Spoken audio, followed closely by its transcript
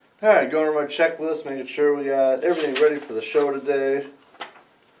Alright, going over my checklist, making sure we got everything ready for the show today.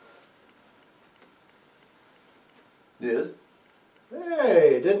 Yes?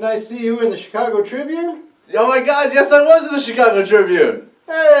 Hey, didn't I see you in the Chicago Tribune? Oh my god, yes I was in the Chicago Tribune!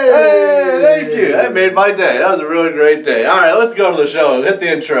 Hey! Thank you! That made my day. That was a really great day. Alright, let's go to the show. Hit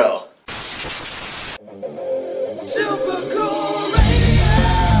the intro. Super Cool Radio!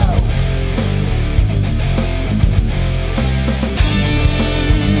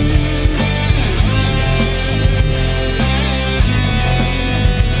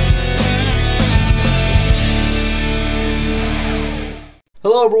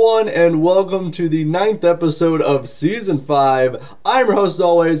 Hello everyone and welcome to the 9th episode of Season 5. I'm your host as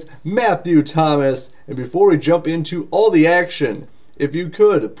always, Matthew Thomas, and before we jump into all the action, if you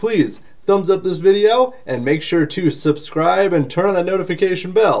could, please thumbs up this video and make sure to subscribe and turn on that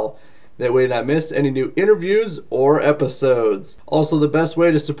notification bell. That way you not miss any new interviews or episodes. Also, the best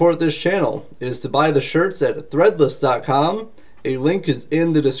way to support this channel is to buy the shirts at threadless.com. A link is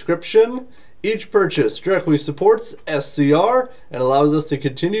in the description. Each purchase directly supports SCR and allows us to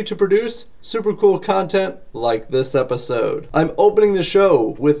continue to produce super cool content like this episode. I'm opening the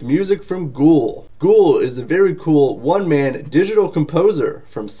show with music from Ghoul. Ghoul is a very cool one-man digital composer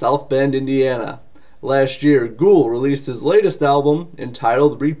from South Bend, Indiana. Last year, Ghoul released his latest album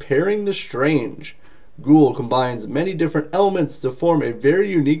entitled Repairing the Strange. Ghoul combines many different elements to form a very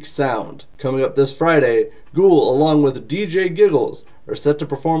unique sound. Coming up this Friday, Ghoul along with DJ Giggles are set to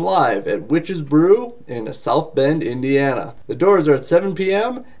perform live at Witch's Brew in South Bend, Indiana. The doors are at 7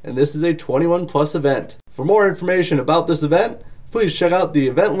 p.m. and this is a 21+ event. For more information about this event, please check out the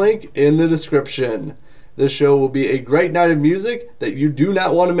event link in the description. This show will be a great night of music that you do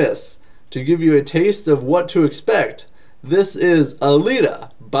not want to miss. To give you a taste of what to expect, this is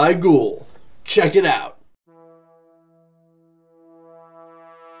Alita by Ghoul. Check it out.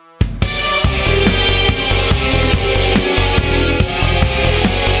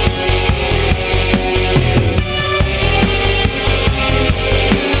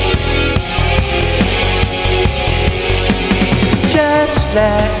 Just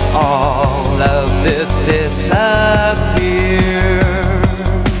let all of this disappear.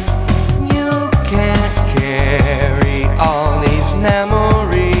 You can't carry all these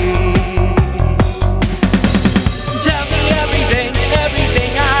memories. Tell me everything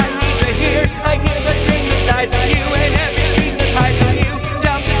I need to hear. I hear the dream that dies in you and every dream that hides in you.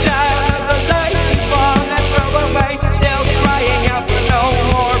 Dump the child of the light you fall and throw away. Still crying out for no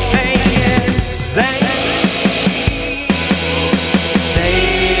more pain. Thank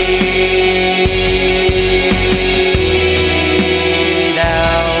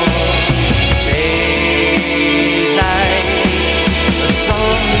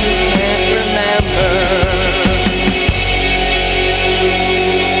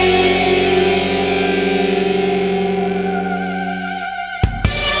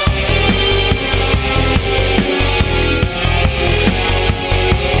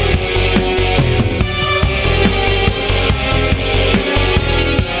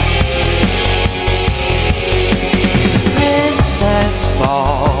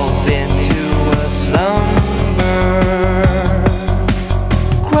falls into a slumber.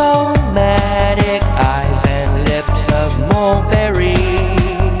 Chromatic eyes and lips of mulberry.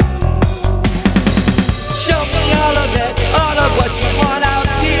 Show me all of it, all of what you want. I'll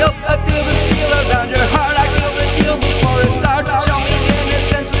feel the steel around your heart. I feel the deal before it starts. Show me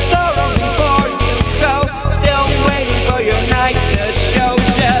innocence and sorrow before you go. Still waiting for your night to show.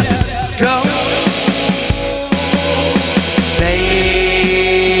 Just go.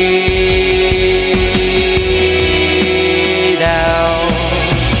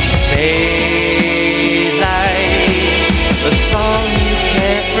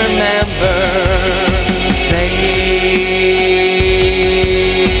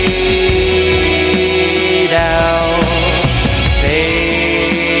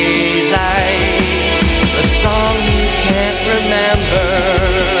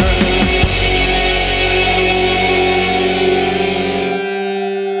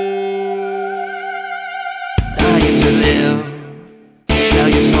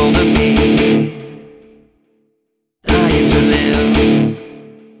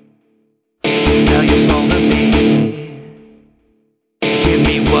 Tell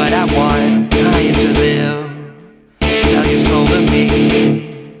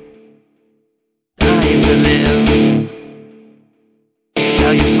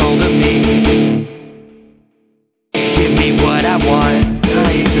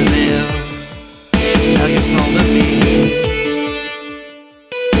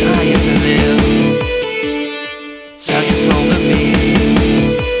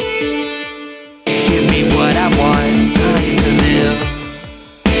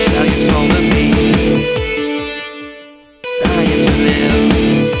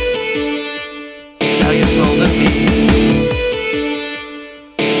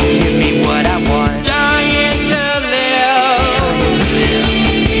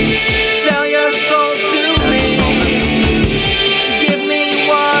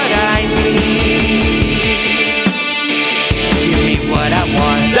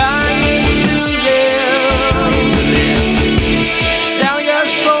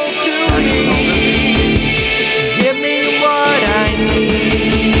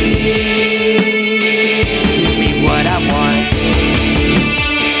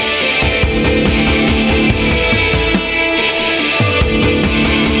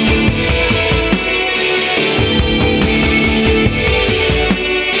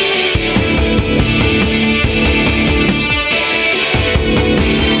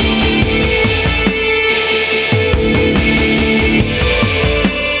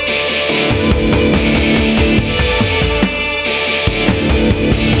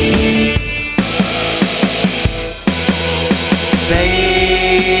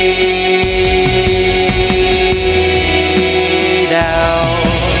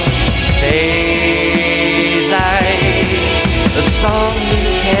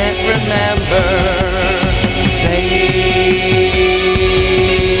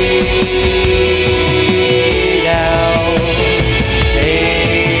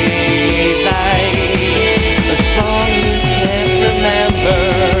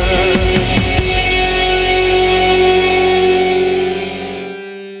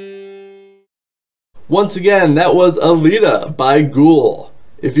Once again, that was Alita by Ghoul.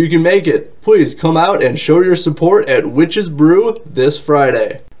 If you can make it, please come out and show your support at Witch's Brew this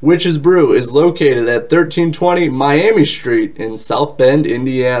Friday. Witch's Brew is located at 1320 Miami Street in South Bend,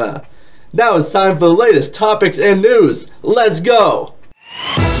 Indiana. Now it's time for the latest topics and news. Let's go!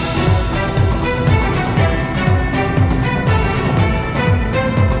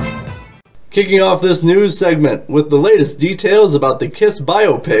 Kicking off this news segment with the latest details about the Kiss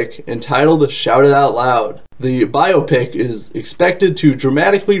biopic entitled Shout It Out Loud. The biopic is expected to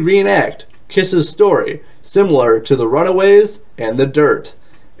dramatically reenact Kiss's story, similar to The Runaways and The Dirt,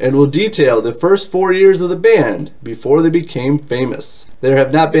 and will detail the first 4 years of the band before they became famous. There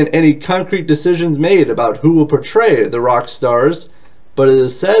have not been any concrete decisions made about who will portray the rock stars, but it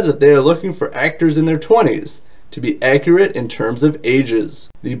is said that they are looking for actors in their 20s to be accurate in terms of ages.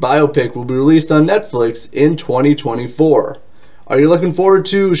 The biopic will be released on Netflix in 2024. Are you looking forward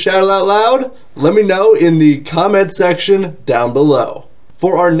to Shout It Out Loud? Let me know in the comment section down below.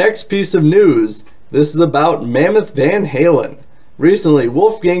 For our next piece of news, this is about Mammoth Van Halen. Recently,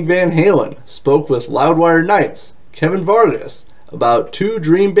 Wolfgang Van Halen spoke with Loudwire Nights' Kevin Vargas about 2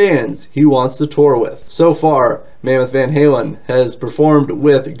 dream bands he wants to tour with. So far, Mammoth Van Halen has performed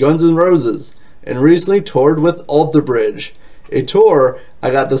with Guns N' Roses and recently toured with Alter Bridge, a tour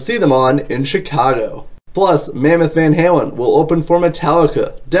I got to see them on in Chicago. Plus, Mammoth Van Halen will open for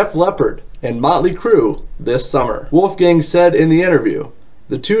Metallica, Def Leppard, and Motley Crue this summer. Wolfgang said in the interview,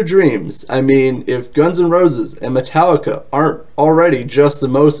 "The 2 dreams, I mean, if Guns N' Roses and Metallica aren't already just the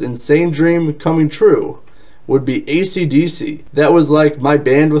most insane dream coming true, would be AC/DC. That was like my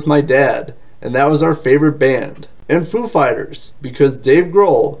band with my dad, and that was our favorite band. And Foo Fighters, because Dave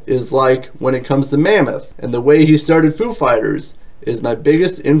Grohl is like when it comes to Mammoth, and the way he started Foo Fighters is my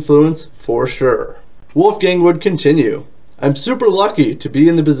biggest influence for sure." Wolfgang would continue, "I'm super lucky to be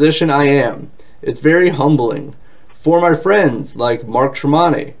in the position I am. It's very humbling. For my friends like Mark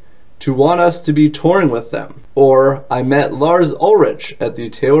Tremonti to want us to be touring with them. Or I met Lars Ulrich at the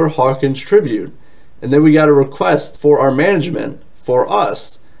Taylor Hawkins tribute, and then we got a request for our management, for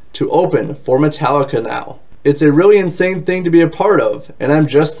us, to open for Metallica now. It's a really insane thing to be a part of, and I'm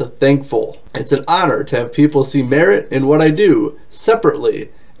just thankful. It's an honor to have people see merit in what I do, separately,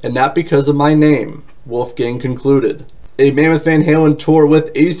 and not because of my name," Wolfgang concluded. A Mammoth Van Halen tour with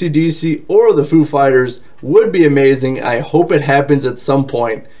AC/DC or the Foo Fighters would be amazing. I hope it happens at some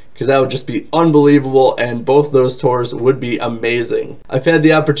point, because that would just be unbelievable, and both those tours would be amazing. I've had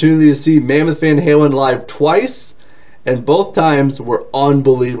the opportunity to see Mammoth Van Halen live twice, and both times were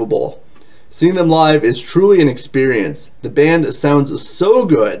unbelievable. Seeing them live is truly an experience. The band sounds so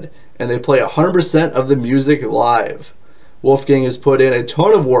good, and they play 100% of the music live. Wolfgang has put in a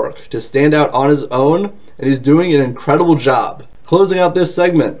ton of work to stand out on his own, and he's doing an incredible job. Closing out this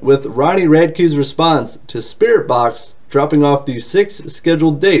segment with Ronnie Radke's response to Spiritbox dropping off the 6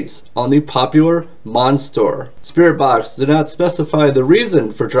 scheduled dates on the popular Monster. Spiritbox did not specify the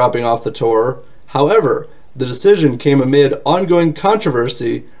reason for dropping off the tour. However, the decision came amid ongoing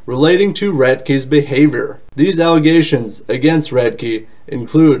controversy relating to Radke's behavior. These allegations against Radke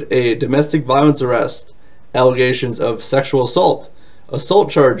include a domestic violence arrest, allegations of sexual assault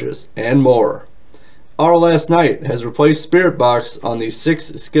charges, and more. Our Last Night has replaced Spiritbox on the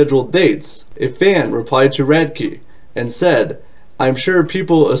 6 scheduled dates. A fan replied to Radke and said, "I'm sure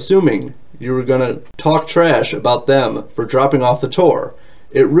people assuming you were gonna talk trash about them for dropping off the tour.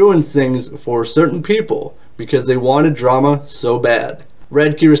 It ruins things for certain people because they wanted drama so bad."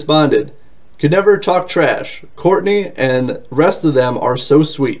 Radke responded, "Could never talk trash. Courtney and rest of them are so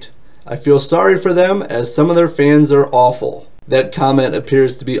sweet. I feel sorry for them as some of their fans are awful." That comment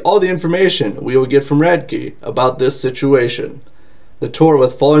appears to be all the information we will get from Radke about this situation. The tour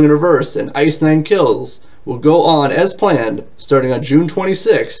with Falling in Reverse and Ice Nine Kills will go on as planned starting on June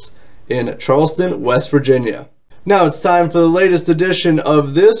 26th in Charleston, West Virginia. Now it's time for the latest edition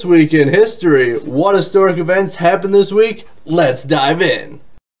of This Week in History. What historic events happened this week? Let's dive in.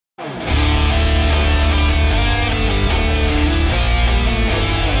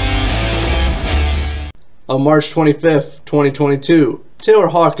 On March 25th, 2022, Taylor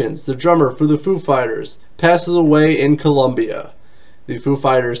Hawkins, the drummer for the Foo Fighters, passes away in Colombia. The Foo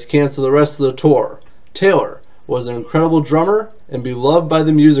Fighters cancel the rest of the tour. Taylor was an incredible drummer and beloved by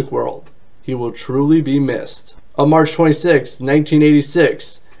the music world. He will truly be missed. On March 26,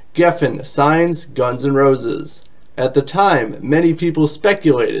 1986, Geffen signs Guns N' Roses. At the time, many people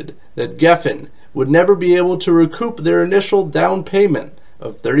speculated that Geffen would never be able to recoup their initial down payment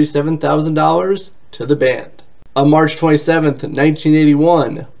of $37,000 to the band. On March 27,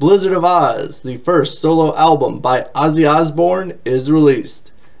 1981, Blizzard of Oz, the first solo album by Ozzy Osbourne, is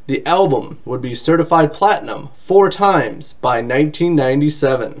released. The album would be certified platinum 4 times by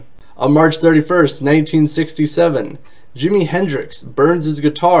 1997. On March 31st, 1967, Jimi Hendrix burns his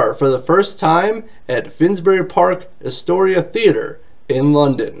guitar for the first time at Finsbury Park Astoria Theatre in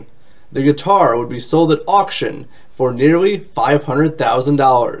London. The guitar would be sold at auction for nearly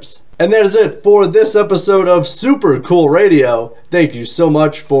 $500,000. And that is it for this episode of Super Cool Radio. Thank you so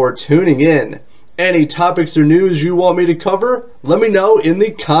much for tuning in. Any topics or news you want me to cover, let me know in the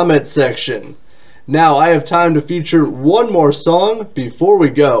comment section. Now I have time to feature one more song before we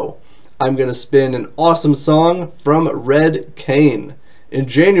go. I'm going to spin an awesome song from Radke. In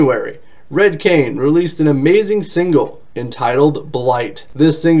January, Radke released an amazing single entitled Blight.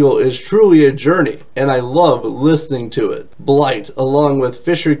 This single is truly a journey, and I love listening to it. Blight, along with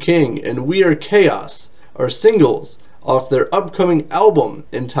Fisher King and We Are Chaos, are singles off their upcoming album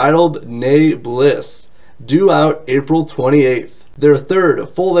entitled Nay Bliss, due out April 28th. Their third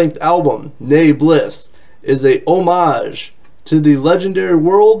full-length album, Nay Bliss, is a homage to the legendary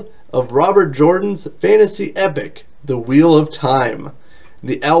world of Robert Jordan's fantasy epic, The Wheel of Time.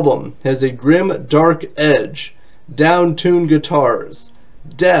 The album has a grim, dark edge, down-tuned guitars,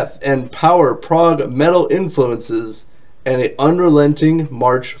 death and power prog metal influences, and an unrelenting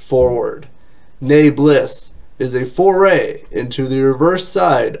march forward. Nay Bliss is a foray into the reverse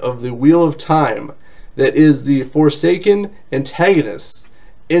side of the Wheel of Time that is the forsaken antagonists,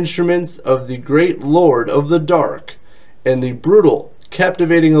 instruments of the great Lord of the Dark, and the brutal,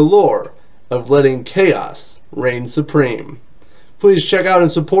 captivating allure of letting chaos reign supreme. Please check out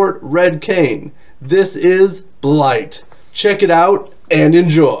and support Radke. This is Blight. Check it out and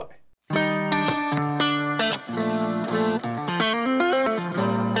enjoy.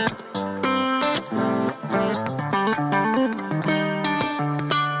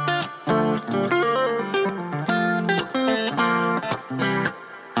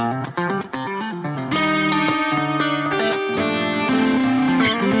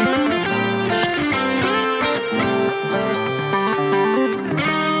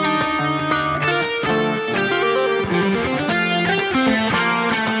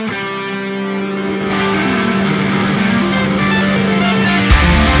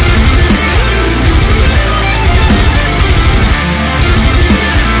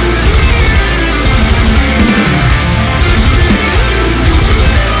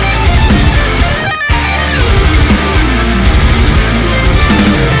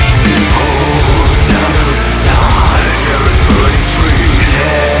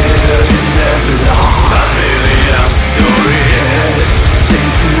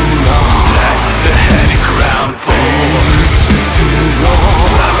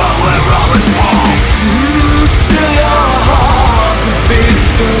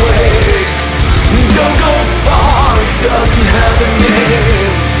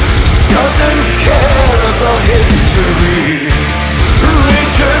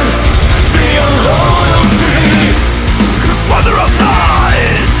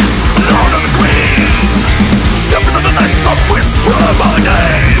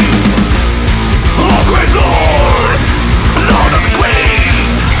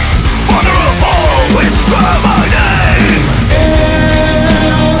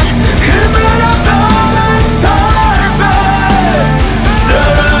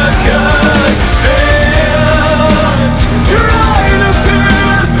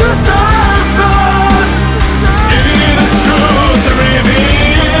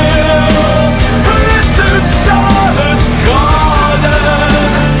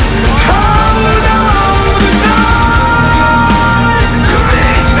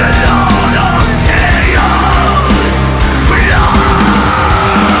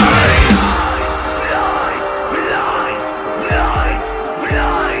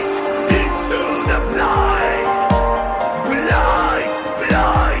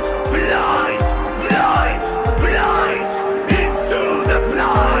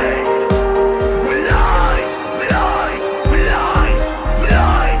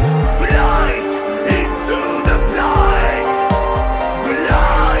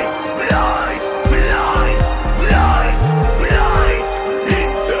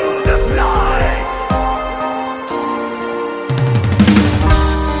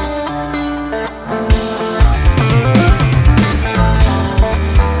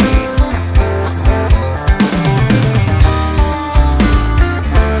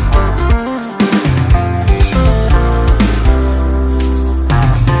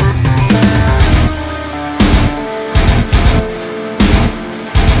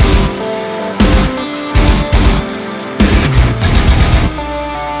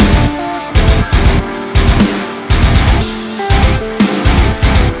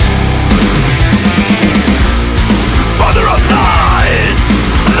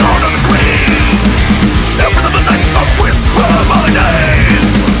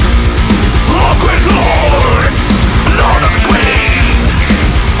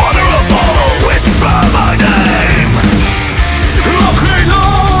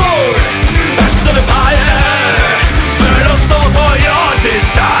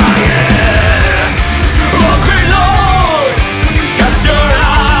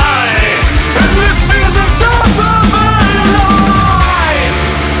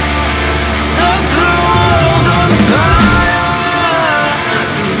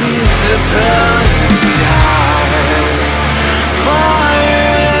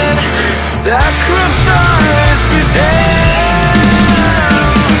 Sacrifice be damned.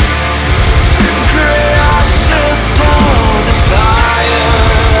 Great ashes on the fire.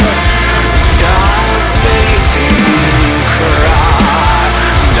 Child's waiting cry.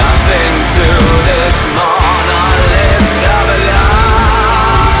 Nothing to this monolith of a life.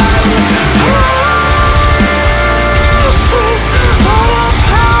 Ashes on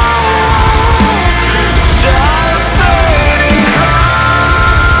power. Child's waiting cry.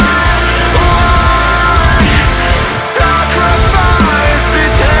 Sacrifice be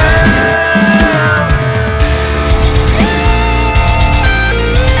damned.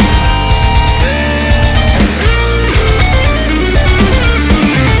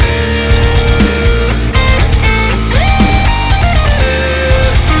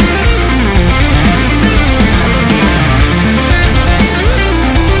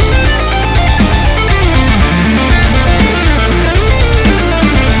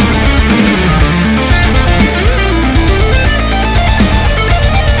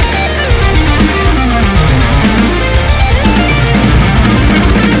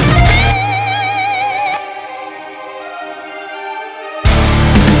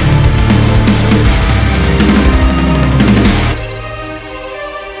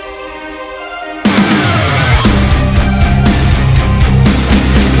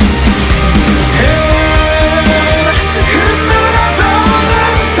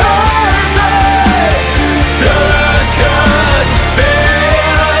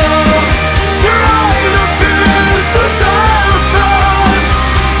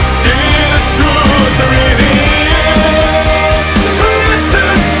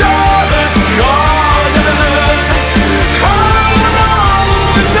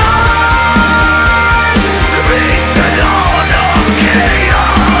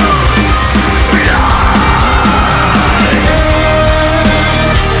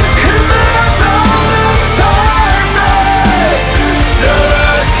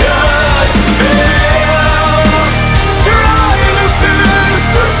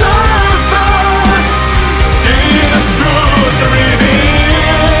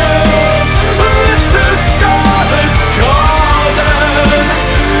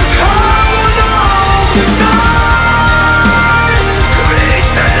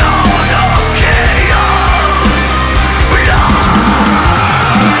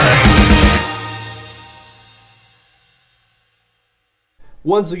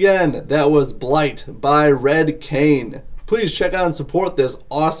 Once again, that was Blight by Radke. Please check out and support this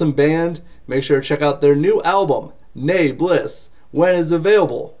awesome band. Make sure to check out their new album, Nay Bliss, when it is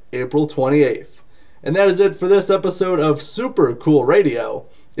available, April 28th. And that is it for this episode of Super Cool Radio.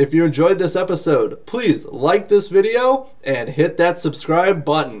 If you enjoyed this episode, please like this video and hit that subscribe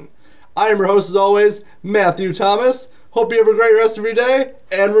button. I am your host as always, Matthew Thomas. Hope you have a great rest of your day,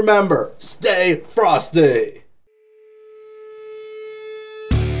 and remember, stay frosty!